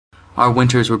Our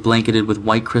winters were blanketed with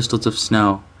white crystals of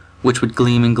snow, which would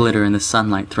gleam and glitter in the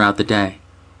sunlight throughout the day.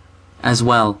 As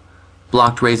well,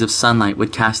 blocked rays of sunlight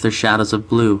would cast their shadows of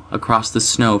blue across the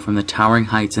snow from the towering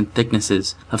heights and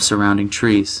thicknesses of surrounding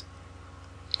trees.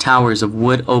 Towers of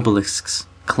wood obelisks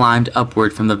climbed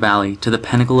upward from the valley to the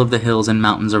pinnacle of the hills and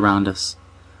mountains around us.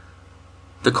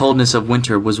 The coldness of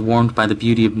winter was warmed by the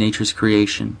beauty of nature's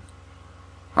creation.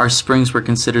 Our springs were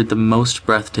considered the most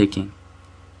breathtaking.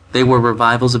 They were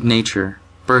revivals of nature,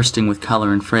 bursting with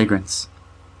color and fragrance.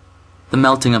 The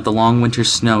melting of the long winter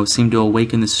snow seemed to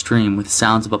awaken the stream with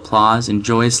sounds of applause and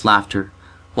joyous laughter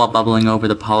while bubbling over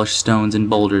the polished stones and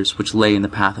boulders which lay in the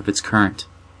path of its current.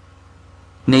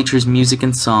 Nature's music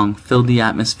and song filled the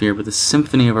atmosphere with a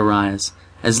symphony of arias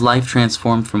as life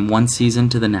transformed from one season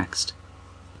to the next.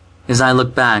 As I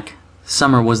look back,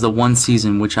 summer was the one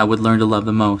season which I would learn to love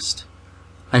the most.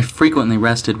 I frequently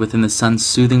rested within the sun's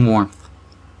soothing warmth,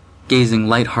 gazing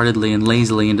light-heartedly and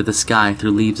lazily into the sky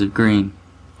through leaves of green.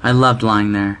 I loved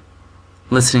lying there,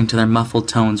 listening to their muffled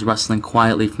tones rustling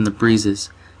quietly from the breezes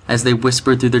as they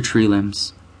whispered through their tree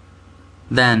limbs.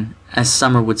 Then, as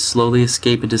summer would slowly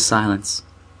escape into silence,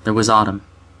 there was autumn.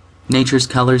 Nature's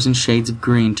colors and shades of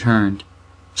green turned,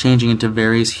 changing into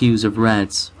various hues of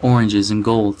reds, oranges, and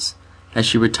golds, as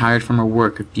she retired from her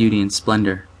work of beauty and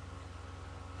splendor.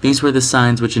 These were the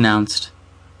signs which announced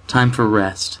time for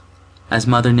rest, as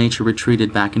Mother Nature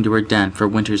retreated back into her den for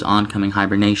winter's oncoming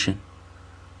hibernation.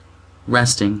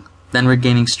 Resting, then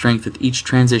regaining strength with each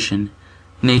transition,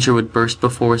 nature would burst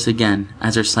before us again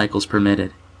as her cycles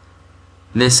permitted.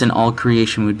 This and all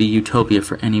creation would be utopia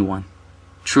for anyone.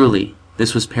 Truly,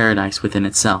 this was paradise within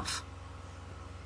itself.